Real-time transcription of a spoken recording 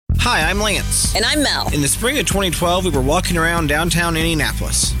Hi, I'm Lance. And I'm Mel. In the spring of 2012, we were walking around downtown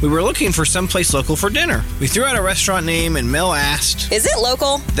Indianapolis. We were looking for someplace local for dinner. We threw out a restaurant name and Mel asked, "Is it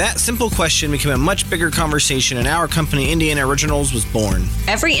local?" That simple question became a much bigger conversation and our company, Indiana Originals, was born.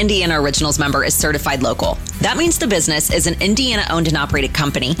 Every Indiana Originals member is certified local. That means the business is an Indiana-owned and operated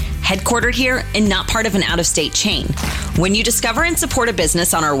company, headquartered here and not part of an out-of-state chain. When you discover and support a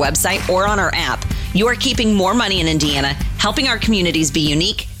business on our website or on our app, you are keeping more money in Indiana, helping our communities be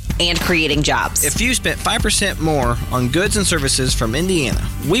unique, and creating jobs. If you spent 5% more on goods and services from Indiana,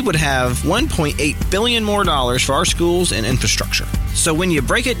 we would have $1.8 billion more for our schools and infrastructure. So when you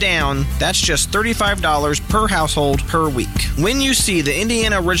break it down, that's just $35 per household per week. When you see the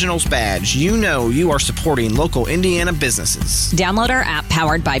Indiana Originals badge, you know you are supporting local Indiana businesses. Download our app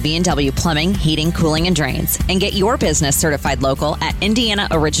powered by B&W Plumbing, Heating, Cooling, and Drains and get your business certified local at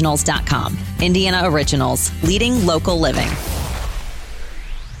IndianaOriginals.com. Indiana Originals, leading local living.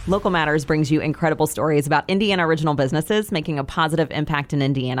 Local Matters brings you incredible stories about Indiana original businesses making a positive impact in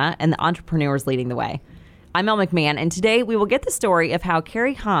Indiana and the entrepreneurs leading the way. I'm Mel McMahon, and today we will get the story of how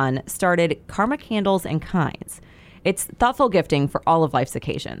Cari Hahn started Karma Candles and Kinds. It's thoughtful gifting for all of life's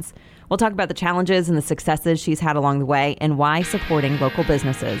occasions. We'll talk about the challenges and the successes she's had along the way and why supporting local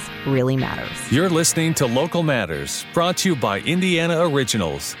businesses really matters. You're listening to Local Matters, brought to you by Indiana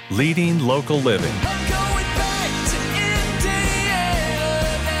Originals, leading local living.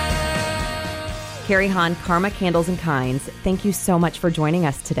 Cari Hahn, Karma Candles and Kinds, thank you so much for joining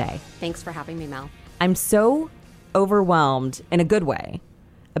us today. Thanks for having me, Mel. I'm so overwhelmed in a good way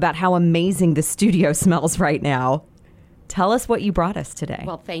about how amazing the studio smells right now. Tell us what you brought us today.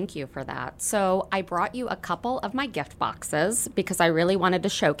 Well, thank you for that. So I brought you a couple of my gift boxes because I really wanted to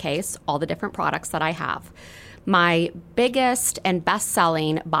showcase all the different products that I have. My biggest and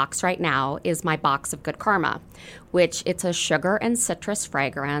best-selling box right now is my box of Good Karma, which it's a sugar and citrus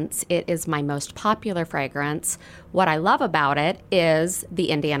fragrance. It is my most popular fragrance. What I love about it is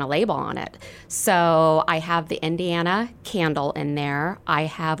the Indiana label on it. So I have the Indiana candle in there. I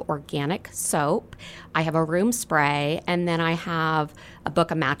have organic soap. I have a room spray, and then I have a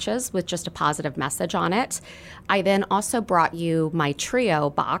book of matches with just a positive message on it. I then also brought you my trio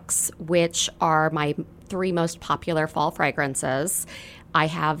box, which are my 3 most popular fall fragrances. I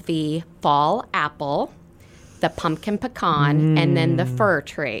have the fall apple, the pumpkin pecan, and then the fir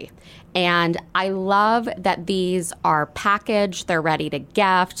tree. And I love that these are packaged. They're ready to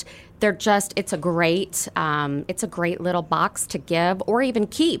gift. They're just, it's a great little box to give or even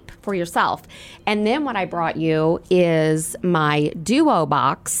keep for yourself. And then what I brought you is my duo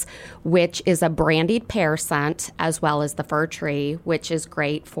box, which is a brandied pear scent, as well as the fir tree, which is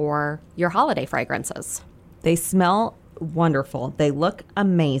great for your holiday fragrances. They smell wonderful. They look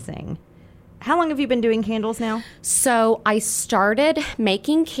amazing. How long have you been doing candles now? So I started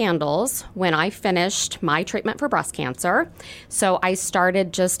making candles when I finished my treatment for breast cancer. So I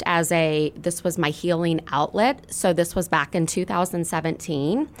started just as this was my healing outlet. So this was back in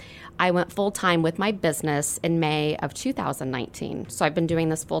 2017. I went full-time with my business in May of 2019. So I've been doing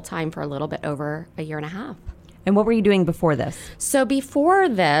this full-time for a little bit over a year and a half. And what were you doing before this? So before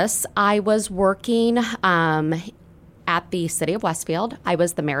this, I was working at the city of Westfield. I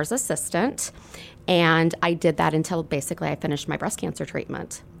was the mayor's assistant, and I did that until basically I finished my breast cancer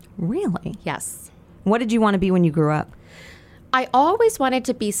treatment. Really? Yes. What did you want to be when you grew up? I always wanted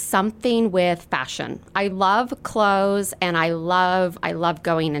to be something with fashion. I love clothes, and I love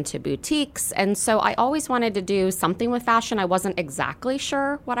going into boutiques, and so I always wanted to do something with fashion. I wasn't exactly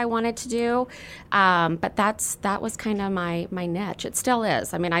sure what I wanted to do, but that was kind of my niche. It still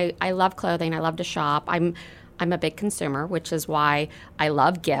is. I mean, I love clothing. I love to shop. I'm a big consumer, which is why I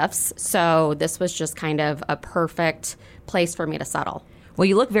love gifts. So this was just kind of a perfect place for me to settle. Well,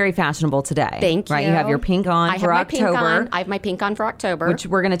 you look very fashionable today. Thank you. Right, you have your pink on for October. I have my pink on for October. Which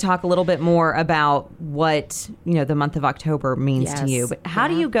we're going to talk a little bit more about what, the month of October means to you. But how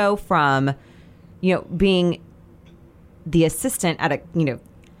do you go from, being the assistant at a,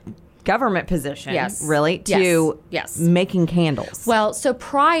 government position, really, to making candles? Well, so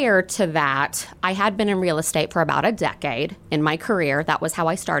prior to that, I had been in real estate for about a decade in my career. That was how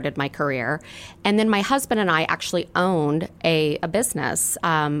I started my career. And then my husband and I actually owned a business.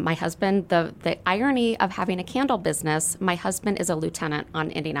 My husband, the irony of having a candle business, my husband is a lieutenant on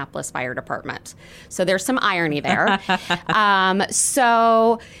Indianapolis Fire Department. So there's some irony there.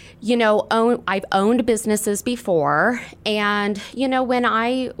 I've owned businesses before, and when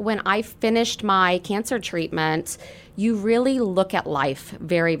I finished my cancer treatment, you really look at life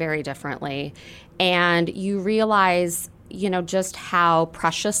very, very differently, and you realize just how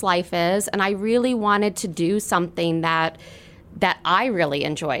precious life is. And I really wanted to do something that that I really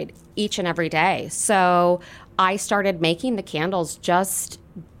enjoyed each and every day. So I started making the candles just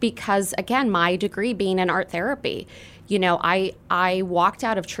because, again, my degree being in art therapy. I walked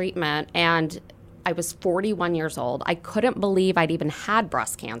out of treatment and I was 41 years old. I couldn't believe I'd even had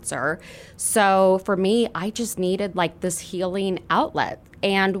breast cancer. So for me, I just needed like this healing outlet.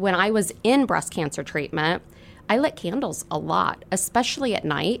 And when I was in breast cancer treatment, I lit candles a lot, especially at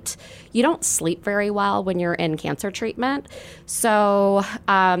night. You don't sleep very well when you're in cancer treatment. So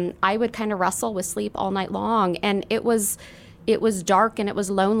I would kind of wrestle with sleep all night long. And it was dark and it was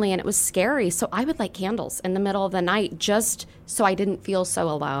lonely and it was scary. So I would light candles in the middle of the night just so I didn't feel so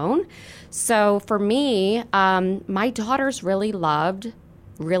alone. So for me, my daughters really loved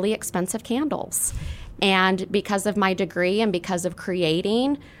really expensive candles. And because of my degree and because of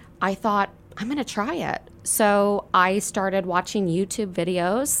creating, I thought, I'm going to try it. So I started watching YouTube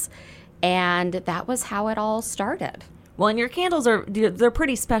videos, and that was how it all started. Well, and your candles they're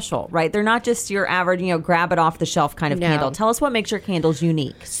pretty special, right? They're not just your average, grab it off the shelf kind of candle. Tell us what makes your candles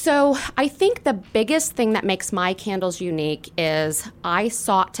unique. So I think the biggest thing that makes my candles unique is I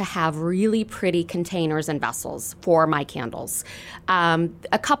sought to have really pretty containers and vessels for my candles. A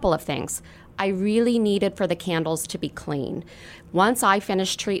couple of things. I really needed for the candles to be clean. Once I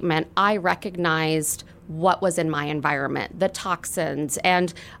finished treatment, I recognized what was in my environment, the toxins,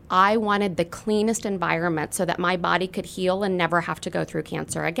 and I wanted the cleanest environment so that my body could heal and never have to go through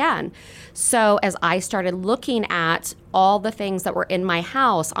cancer again. So as I started looking at all the things that were in my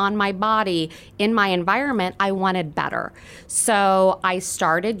house, on my body, in my environment, I wanted better. So I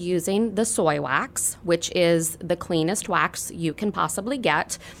started using the soy wax, which is the cleanest wax you can possibly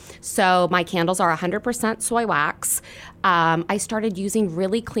get. So my candles are 100% soy wax. I started using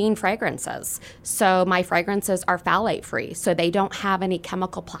really clean fragrances. So my fragrances are phthalate-free, so they don't have any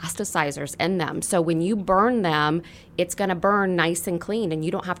chemical plasticizers in them. So when you burn them, it's going to burn nice and clean, and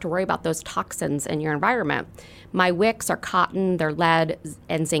you don't have to worry about those toxins in your environment. My wicks are cotton, they're lead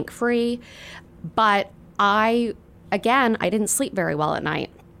and zinc-free. But I didn't sleep very well at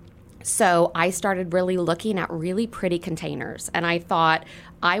night. So I started really looking at really pretty containers, and I thought,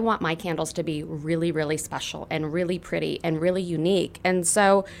 I want my candles to be really, really special and really pretty and really unique. And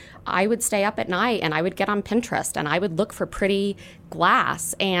so I would stay up at night and I would get on Pinterest and I would look for pretty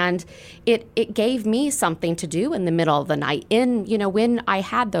glass, and it gave me something to do in the middle of the night when I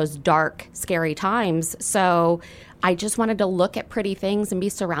had those dark, scary times. So I just wanted to look at pretty things and be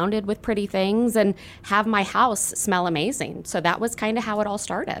surrounded with pretty things and have my house smell amazing. So that was kind of how it all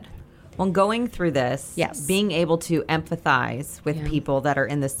started. Well, going through this, yes, being able to empathize with people that are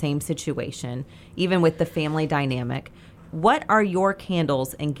in the same situation, even with the family dynamic, what are your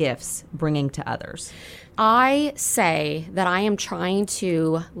candles and gifts bringing to others? I say that I am trying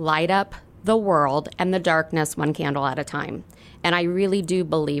to light up the world and the darkness one candle at a time. And I really do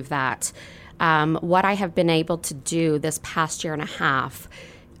believe that. What I have been able to do this past year and a half,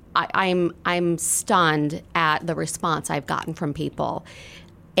 I'm stunned at the response I've gotten from people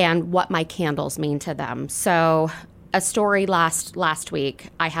and what my candles mean to them. So a story last week,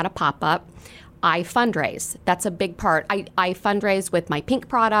 I had a pop-up. I fundraise. That's a big part. I fundraise with my pink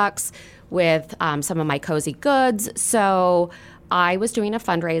products, with some of my cozy goods. So I was doing a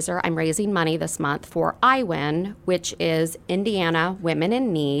fundraiser. I'm raising money this month for IWIN, which is Indiana Women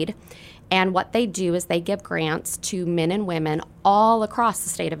in Need. And what they do is they give grants to men and women all across the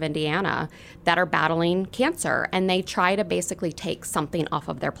state of Indiana that are battling cancer. And they try to basically take something off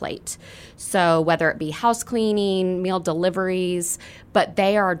of their plate. So whether it be house cleaning, meal deliveries, but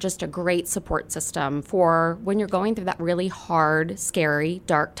they are just a great support system for when you're going through that really hard, scary,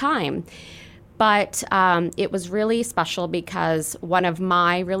 dark time. But it was really special because one of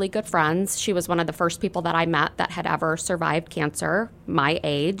my really good friends, she was one of the first people that I met that had ever survived cancer, my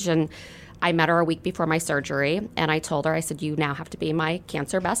age, and I met her a week before my surgery, and I told her, I said, you now have to be my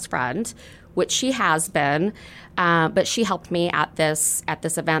cancer best friend, which she has been, but she helped me at this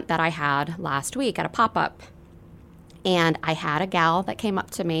event that I had last week at a pop-up. And I had a gal that came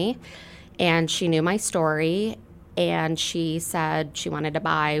up to me, and she knew my story, and she said she wanted to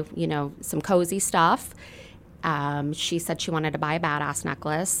buy, some cozy stuff. She said she wanted to buy a badass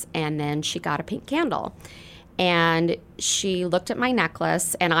necklace, and then she got a pink candle. And she looked at my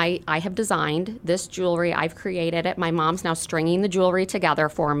necklace, and I have designed this jewelry. I've created it. My mom's now stringing the jewelry together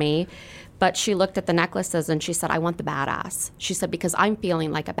for me. But she looked at the necklaces, and she said, I want the badass. She said, because I'm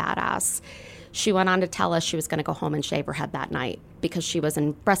feeling like a badass. She went on to tell us she was going to go home and shave her head that night because she was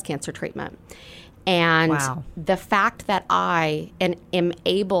in breast cancer treatment. And wow. The fact that I am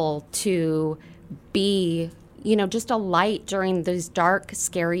able to be, just a light during these dark,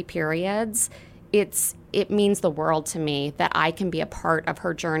 scary periods it means the world to me that I can be a part of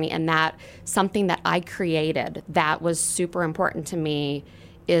her journey, and that something that I created that was super important to me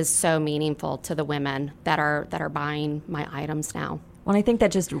is so meaningful to the women that are buying my items now. Well, I think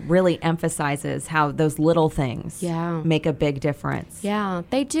that just really emphasizes how those little things make a big difference. Yeah,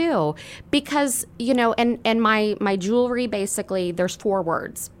 they do. Because, and my jewelry, basically, there's 4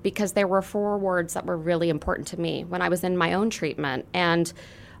 words, because there were 4 words that were really important to me when I was in my own treatment. And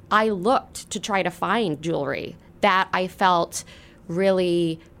I looked to try to find jewelry that I felt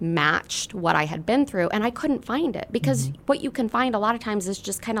really matched what I had been through, and I couldn't find it, because what you can find a lot of times is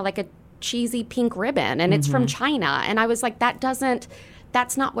just kind of like a cheesy pink ribbon, and it's from China. And I was like,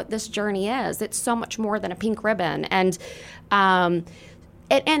 that's not what this journey is. It's so much more than a pink ribbon. And I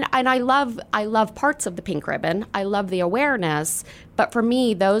love parts of the pink ribbon. I love the awareness. But for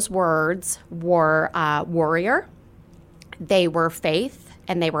me, those words were warrior, they were faith,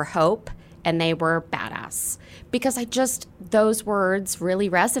 and they were hope, and they were badass. Because those words really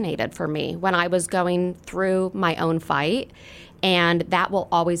resonated for me when I was going through my own fight. And that will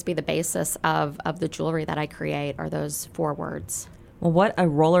always be the basis of the jewelry that I create, are those 4 words. Well, what a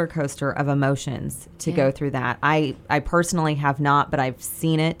roller coaster of emotions to go through that. I personally have not, but I've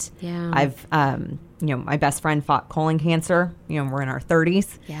seen it. Yeah. I've, my best friend fought colon cancer. We're in our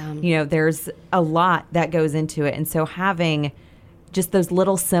 30s. Yeah. There's a lot that goes into it. And so having just those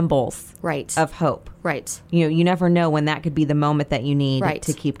little symbols of hope. Right. You never know when that could be the moment that you need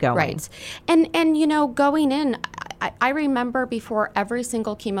to keep going. Right. And going in, I remember before every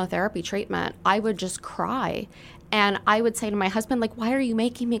single chemotherapy treatment, I would just cry. And I would say to my husband, like, why are you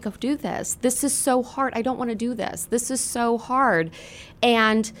making me go do this? This is so hard. I don't want to do this. This is so hard.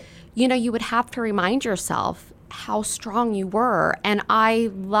 And, you would have to remind yourself how strong you were. And I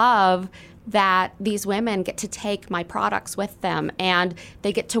love that these women get to take my products with them, and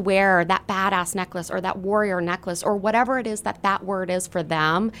they get to wear that badass necklace or that warrior necklace or whatever it is that word is for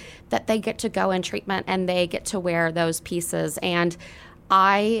them, that they get to go in treatment and they get to wear those pieces. And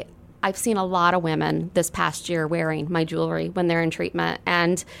I've seen a lot of women this past year wearing my jewelry when they're in treatment.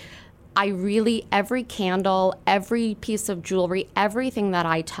 And every candle, every piece of jewelry, everything that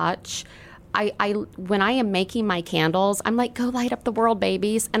I touch, when I am making my candles, I'm like, go light up the world,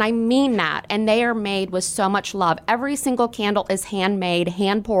 babies. And I mean that. And they are made with so much love. Every single candle is handmade,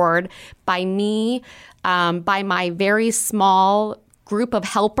 hand poured by me, by my very small group of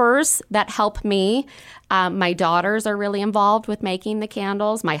helpers that help me. My daughters are really involved with making the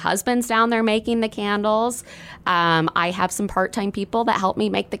candles. My husband's down there making the candles. I have some part-time people that help me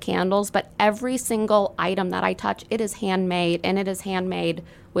make the candles. But every single item that I touch, it is handmade, and it is handmade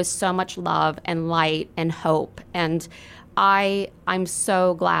with so much love and light and hope. And I'm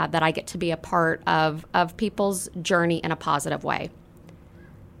so glad that I get to be a part of people's journey in a positive way.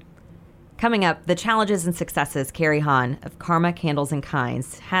 Coming up, the challenges and successes Cari Hahn of Karma Candles and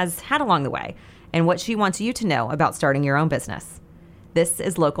Kinds has had along the way, and what she wants you to know about starting your own business. This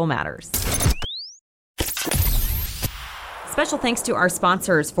is Local Matters. Special thanks to our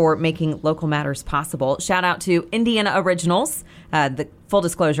sponsors for making Local Matters possible. Shout out to Indiana Originals, the full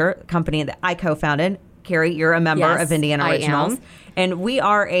disclosure company that I co-founded. Cari, you're a member of Indiana Originals. And we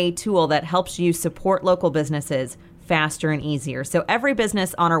are a tool that helps you support local businesses faster and easier. So every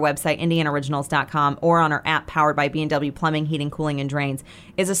business on our website, IndianaOriginals.com, or on our app powered by B&W Plumbing, Heating, Cooling, and Drains,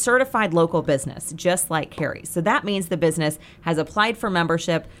 is a certified local business, just like Cari. So that means the business has applied for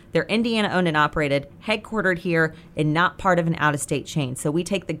membership. They're Indiana owned and operated, headquartered here, and not part of an out-of-state chain. So we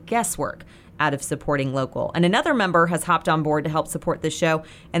take the guesswork out of supporting local. And another member has hopped on board to help support this show,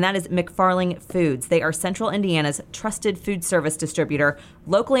 and that is McFarling Foods. They are Central Indiana's trusted food service distributor,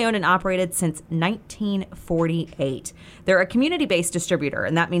 locally owned and operated since 1948. They're a community-based distributor,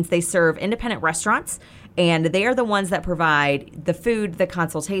 and that means they serve independent restaurants, and they are the ones that provide the food, the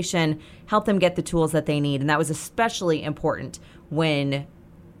consultation, help them get the tools that they need. And that was especially important when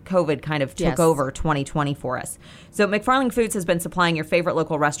COVID kind of took over 2020 for us. So McFarling Foods has been supplying your favorite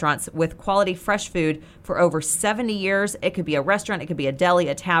local restaurants with quality fresh food for over 70 years. It could be a restaurant, it could be a deli,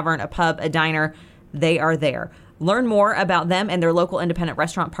 a tavern, a pub, a diner. They are there. Learn more about them and their local independent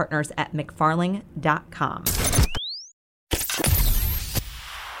restaurant partners at mcfarling.com.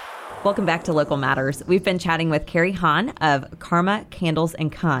 Welcome back to Local Matters. We've been chatting with Cari Hahn of Karma Candles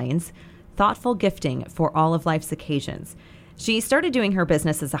and Kinds, thoughtful gifting for all of life's occasions. She started doing her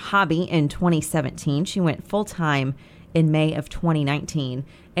business as a hobby in 2017. She went full-time in May of 2019.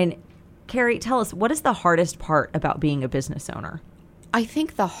 And Cari, tell us, what is the hardest part about being a business owner? I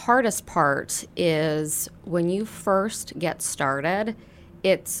think the hardest part is when you first get started,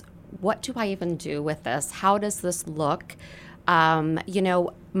 it's what do I even do with this? How does this look?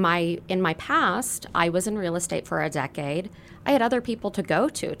 in my past, I was in real estate for a decade. I had other people to go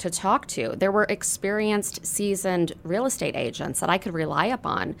to talk to. There were experienced, seasoned real estate agents that I could rely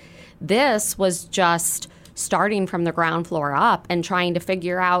upon. This was just starting from the ground floor up and trying to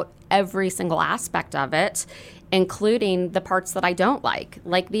figure out every single aspect of it, including the parts that I don't like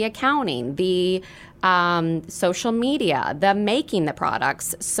the accounting, the social media, the making the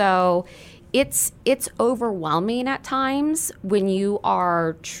products. So it's overwhelming at times when you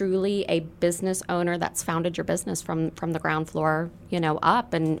are truly a business owner that's founded your business from the ground floor,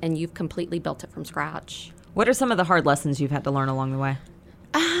 up, and you've completely built it from scratch. What are some of the hard lessons you've had to learn along the way?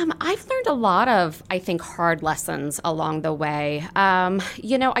 I've learned a lot of, I think, hard lessons along the way.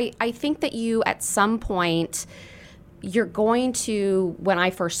 I think that you, at some point, you're going to, when I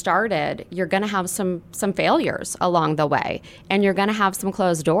first started, you're going to have some failures along the way, and you're going to have some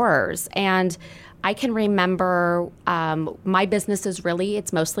closed doors. And I can remember my business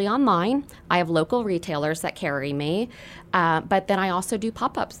it's mostly online. I have local retailers that carry me, but then I also do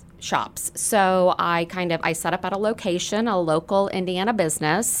pop-up shops. So I set up at a location, a local Indiana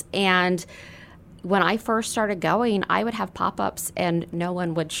business, and when I first started going, I would have pop-ups and no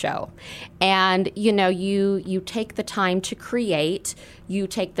one would show. And, you take the time to create, you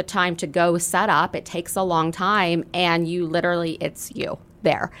take the time to go set up, it takes a long time, and it's you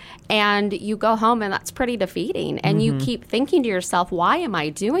there. And you go home, and that's pretty defeating. And you keep thinking to yourself, why am I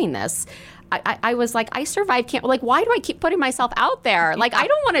doing this? I was like, I survived cancer. Why do I keep putting myself out there? I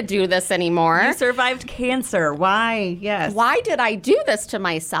don't want to do this anymore. You survived cancer. Why? Yes. Why did I do this to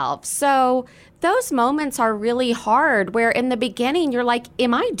myself? So those moments are really hard, where in the beginning you're like,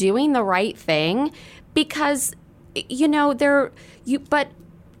 am I doing the right thing? Because, but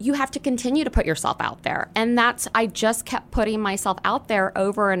you have to continue to put yourself out there. And I just kept putting myself out there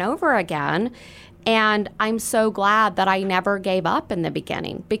over and over again. And I'm so glad that I never gave up in the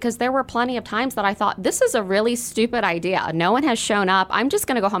beginning, because there were plenty of times that I thought, this is a really stupid idea. No one has shown up. I'm just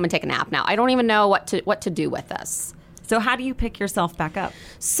going to go home and take a nap now. I don't even know what to do with this. So how do you pick yourself back up?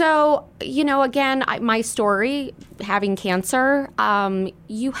 So, again, my story, having cancer,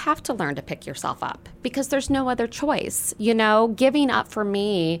 you have to learn to pick yourself up, because there's no other choice. Giving up for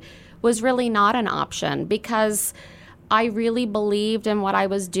me was really not an option, because I really believed in what I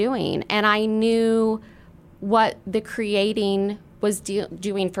was doing, and I knew what the creating was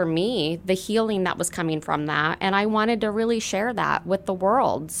doing for me, the healing that was coming from that, and I wanted to really share that with the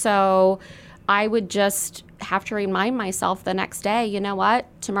world. So I would just have to remind myself the next day, you know what,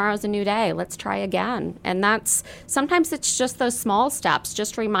 tomorrow's a new day, let's try again. And sometimes it's just those small steps,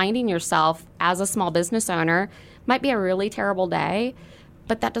 just reminding yourself as a small business owner, might be a really terrible day,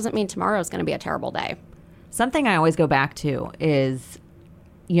 but that doesn't mean tomorrow's going to be a terrible day. Something I always go back to is,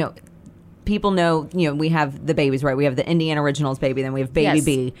 people know, we have the babies, right? We have the Indiana Originals baby, then we have Baby Yes.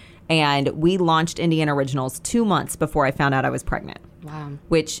 B. And we launched Indiana Originals 2 months before I found out I was pregnant. Wow.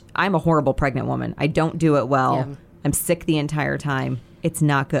 Which, I'm a horrible pregnant woman. I don't do it well. Yeah. I'm sick the entire time. It's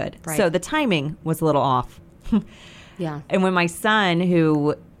not good. Right. So the timing was a little off. Yeah. And when my son, he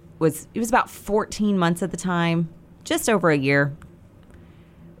was about 14 months at the time, just over a year,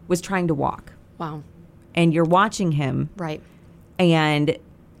 was trying to walk. Wow. And you're watching him. Right. And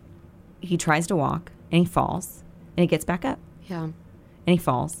he tries to walk, and he falls, and he gets back up. Yeah. And he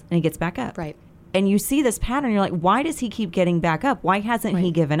falls, and he gets back up. Right. And you see this pattern. You're like, why does he keep getting back up? Why hasn't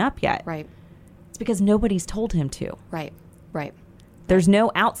he given up yet? Right. It's because nobody's told him to. Right. Right. There's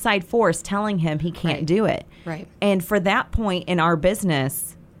no outside force telling him he can't Right. do it. Right. And for that point in our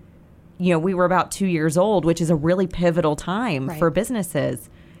business, we were about 2 years old, which is a really pivotal time Right. for businesses.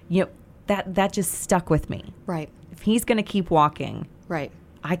 That just stuck with me. Right. If he's going to keep walking, Right.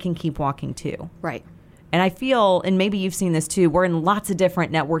 I can keep walking too. Right. And I feel, and maybe you've seen this too, we're in lots of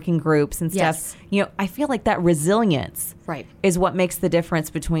different networking groups and stuff. Yes. I feel like that resilience Right. is what makes the difference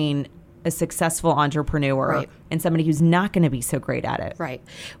between a successful entrepreneur Right. and somebody who's not going to be so great at it. Right.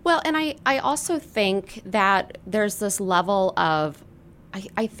 Well, and I also think that there's this level of,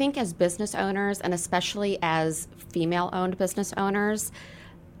 I think as business owners, and especially as female-owned business owners,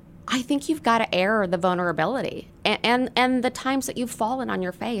 I think you've got to air the vulnerability and the times that you've fallen on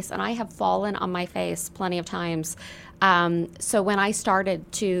your face. And I have fallen on my face plenty of times. So when I started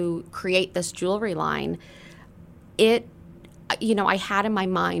to create this jewelry line, I had in my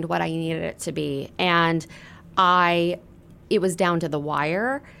mind what I needed it to be. And it was down to the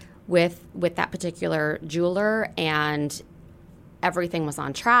wire with that particular jeweler, and everything was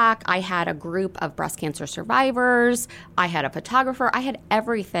on track. I had a group of breast cancer survivors. I had a photographer. I had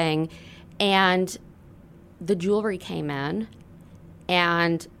everything. And the jewelry came in,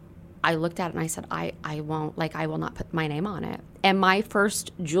 and I looked at it and I said, I will not put my name on it. And my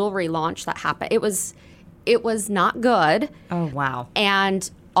first jewelry launch that happened, it was not good. Oh, wow. And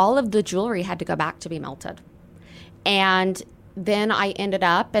all of the jewelry had to go back to be melted. And then I ended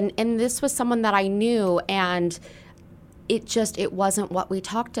up, and this was someone that I knew, and it wasn't what we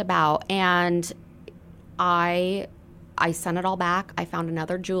talked about. And I sent it all back. I found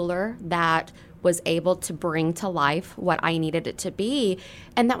another jeweler that was able to bring to life what I needed it to be.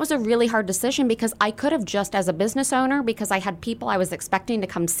 And that was a really hard decision, because I could have just, as a business owner, because I had people I was expecting to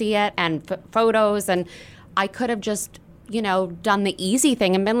come see it and photos, and I could have just, done the easy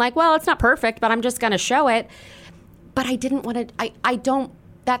thing and been like, well, it's not perfect, but I'm just going to show it. But I didn't want to,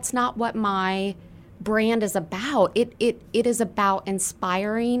 that's not what my brand is about. It is about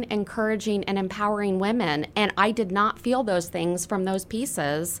inspiring, encouraging, and empowering women. And I did not feel those things from those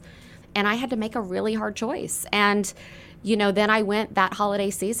pieces. And I had to make a really hard choice. And, then I went that holiday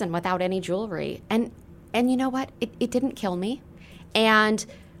season without any jewelry. And you know what? It didn't kill me. And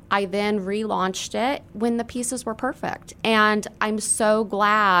I then relaunched it when the pieces were perfect. And I'm so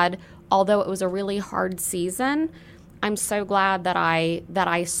glad, although it was a really hard season, I'm so glad that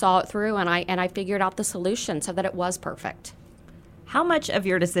I saw it through and I figured out the solution so that it was perfect. How much of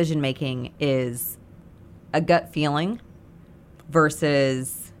your decision making is a gut feeling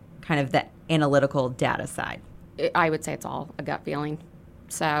versus kind of the analytical data side? I would say it's all a gut feeling.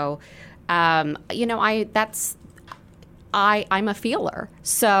 So, I'm a feeler.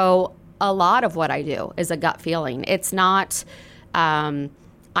 So a lot of what I do is a gut feeling. It's not, I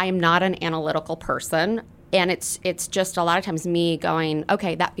am not an analytical person. And it's just a lot of times me going,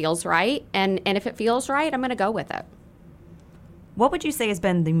 okay, that feels right. And if it feels right, I'm going to go with it. What would you say has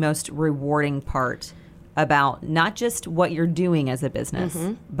been the most rewarding part about not just what you're doing as a business,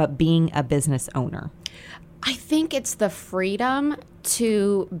 but being a business owner? I think it's the freedom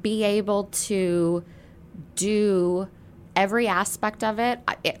to be able to do every aspect of it.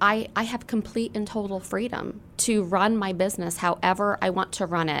 I have complete and total freedom to run my business however I want to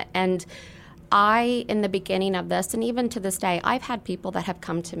run it. And in the beginning of this, and even to this day, I've had people that have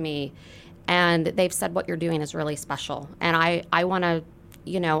come to me and they've said, what you're doing is really special. And I want to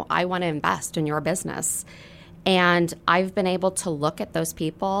invest in your business. And I've been able to look at those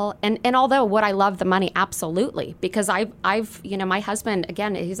people. And although would I love the money? Absolutely. Because I've my husband,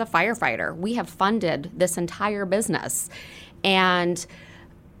 again, he's a firefighter. We have funded this entire business. And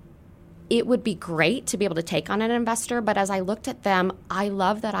it would be great to be able to take on an investor, but as I looked at them, I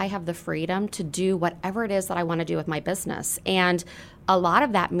love that I have the freedom to do whatever it is that I want to do with my business. And a lot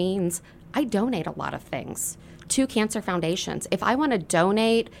of that means I donate a lot of things to cancer foundations. If I want to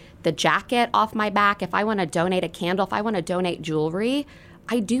donate the jacket off my back, if I want to donate a candle, if I want to donate jewelry,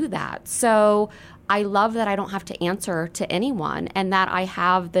 I do that. So I love that I don't have to answer to anyone and that I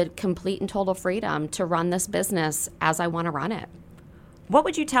have the complete and total freedom to run this business as I want to run it. What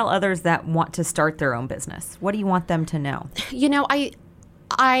would you tell others that want to start their own business? What do you want them to know?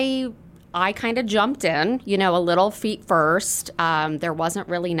 I kind of jumped in, a little feet first. There wasn't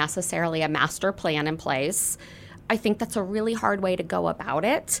really necessarily a master plan in place. I think that's a really hard way to go about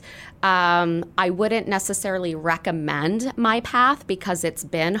it. I wouldn't necessarily recommend my path because it's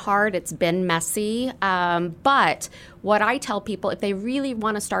been hard, it's been messy. But what I tell people, if they really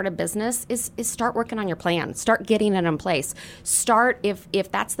want to start a business, is start working on your plan. Start getting it in place. Start, if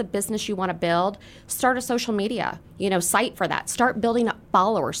that's the business you want to build, start a social media, site for that. Start building up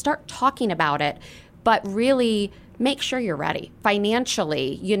followers. Start talking about it. But really make sure you're ready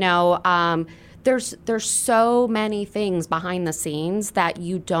financially, There's so many things behind the scenes that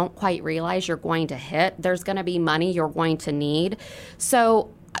you don't quite realize you're going to hit. There's going to be money you're going to need. So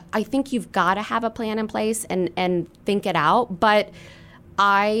I think you've got to have a plan in place and think it out. But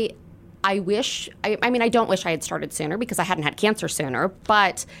I don't wish I had started sooner because I hadn't had cancer sooner.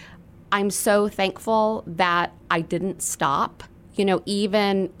 But I'm so thankful that I didn't stop.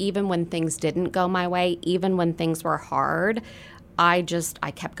 Even when things didn't go my way, even when things were hard, I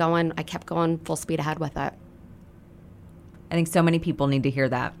kept going full speed ahead with it. I think so many people need to hear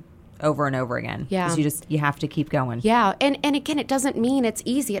that over and over again. Yeah. Because you have to keep going. Yeah. And again, it doesn't mean it's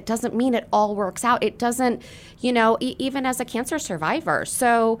easy. It doesn't mean it all works out. It doesn't, even as a cancer survivor.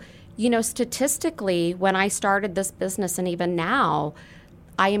 So, statistically, when I started this business and even now,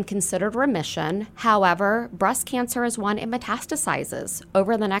 I am considered remission. However, breast cancer is one, it metastasizes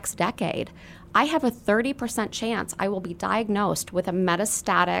over the next decade. I have a 30% chance I will be diagnosed with a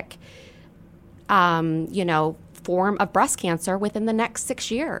metastatic, form of breast cancer within the next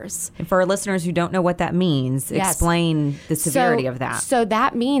 6 years. And for our listeners who don't know what that means, explain the severity of that. So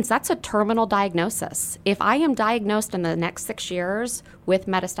that means that's a terminal diagnosis. If I am diagnosed in the next 6 years with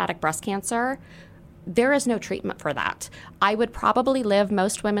metastatic breast cancer, there is no treatment for that. I would probably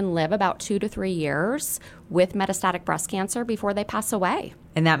most women live about 2 to 3 years with metastatic breast cancer before they pass away.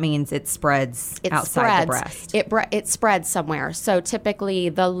 And that means it spreads outside the breast. It spreads somewhere. So typically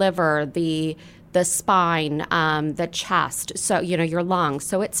the liver, the spine, the chest, so, your lungs.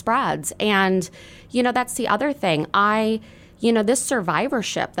 So it spreads. And, that's the other thing. This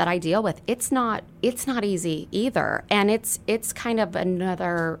survivorship that I deal with, it's not easy either. And it's kind of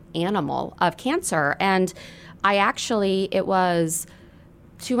another animal of cancer. And it was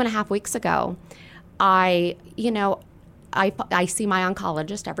 2.5 weeks ago. I see my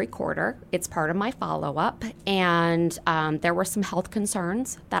oncologist every quarter. It's part of my follow-up. And there were some health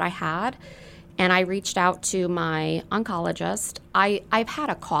concerns that I had. And I reached out to my oncologist. I've had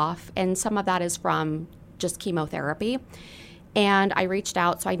a cough, and some of that is from just chemotherapy. And I reached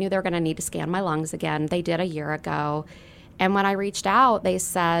out, so I knew they were going to need to scan my lungs again. They did a year ago. And when I reached out, they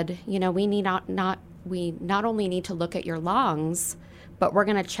said, we not only need to look at your lungs, but we're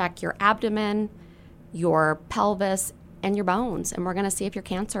going to check your abdomen, your pelvis, and your bones. And we're going to see if your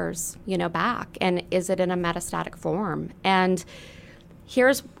cancer's, back. And is it in a metastatic form? And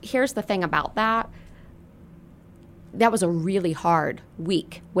here's the thing about that. That was a really hard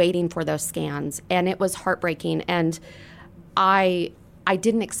week waiting for those scans. And it was heartbreaking. And I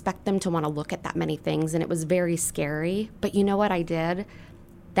didn't expect them to want to look at that many things, and it was very scary. But you know what I did?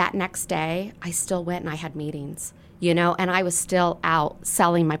 That next day, I still went and I had meetings, and I was still out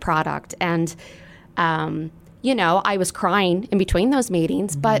selling my product. And, I was crying in between those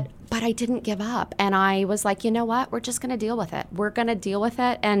meetings, but I didn't give up. And I was like, you know what? We're just going to deal with it. We're going to deal with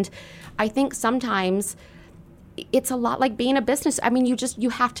it. And I think sometimes it's a lot like being a business. I mean, you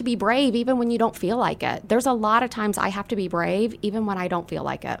have to be brave even when you don't feel like it. There's a lot of times I have to be brave even when I don't feel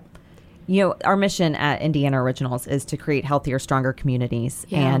like it. Our mission at Indiana Originals is to create healthier, stronger communities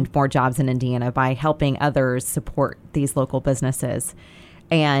and more jobs in Indiana by helping others support these local businesses.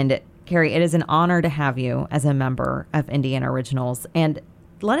 And Cari, it is an honor to have you as a member of Indiana Originals. And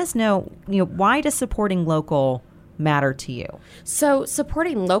let us know, why does supporting local matter to you? So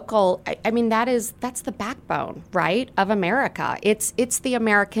supporting local, that's the backbone, right, of America. It's the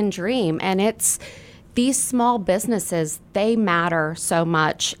American dream, and it's these small businesses, they matter so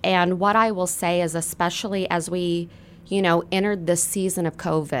much. And what I will say is, especially as we, entered this season of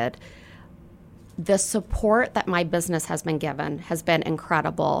COVID, the support that my business has been given has been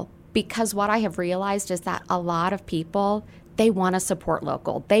incredible, because what I have realized is that a lot of people, they want to support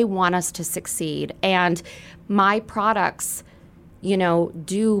local. They want us to succeed. And my products,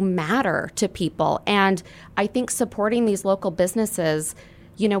 do matter to people. And I think supporting these local businesses,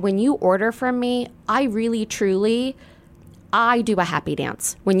 when you order from me, I really, truly, I do a happy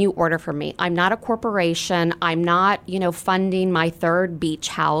dance when you order from me. I'm not a corporation. I'm not, funding my third beach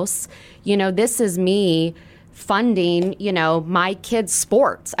house. This is me funding, my kids'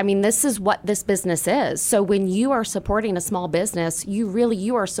 sports. I mean, this is what this business is. So when you are supporting a small business,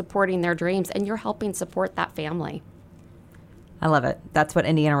 you are supporting their dreams, and you're helping support that family. I love it. That's what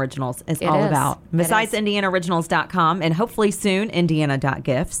Indiana Originals is all about. Besides IndianaOriginals.com and hopefully soon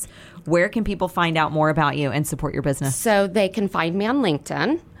Indiana.gifts, where can people find out more about you and support your business? So they can find me on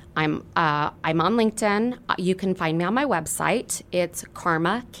LinkedIn. I'm on LinkedIn. You can find me on my website. It's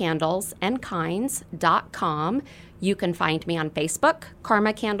karmacandlesandkinds.com. You can find me on Facebook,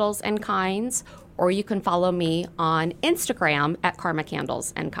 Karma Candles and Kinds, or you can follow me on Instagram at Karma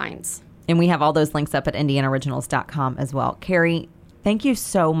Candles and Kinds. And we have all those links up at IndianaOriginals.com as well. Cari, thank you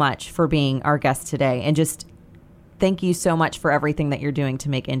so much for being our guest today, and just thank you so much for everything that you're doing to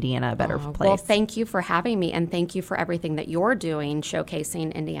make Indiana a better place. Well, thank you for having me, and thank you for everything that you're doing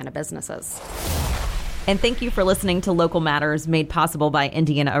showcasing Indiana businesses. And thank you for listening to Local Matters, made possible by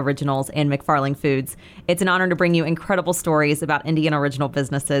Indiana Originals and McFarling Foods. It's an honor to bring you incredible stories about Indiana original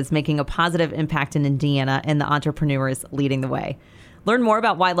businesses making a positive impact in Indiana and the entrepreneurs leading the way. Learn more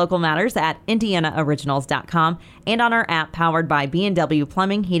about why local matters at IndianaOriginals.com and on our app powered by B&W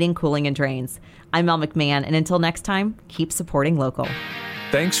Plumbing, Heating, Cooling, and Drains. I'm Mel McMahon, and until next time, keep supporting local.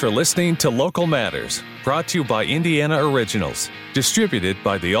 Thanks for listening to Local Matters, brought to you by Indiana Originals, distributed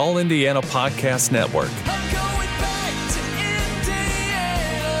by the All Indiana Podcast Network.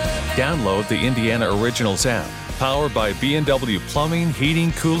 Download the Indiana Originals app, powered by B&W Plumbing,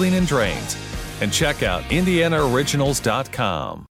 Heating, Cooling, and Drains, and check out IndianaOriginals.com.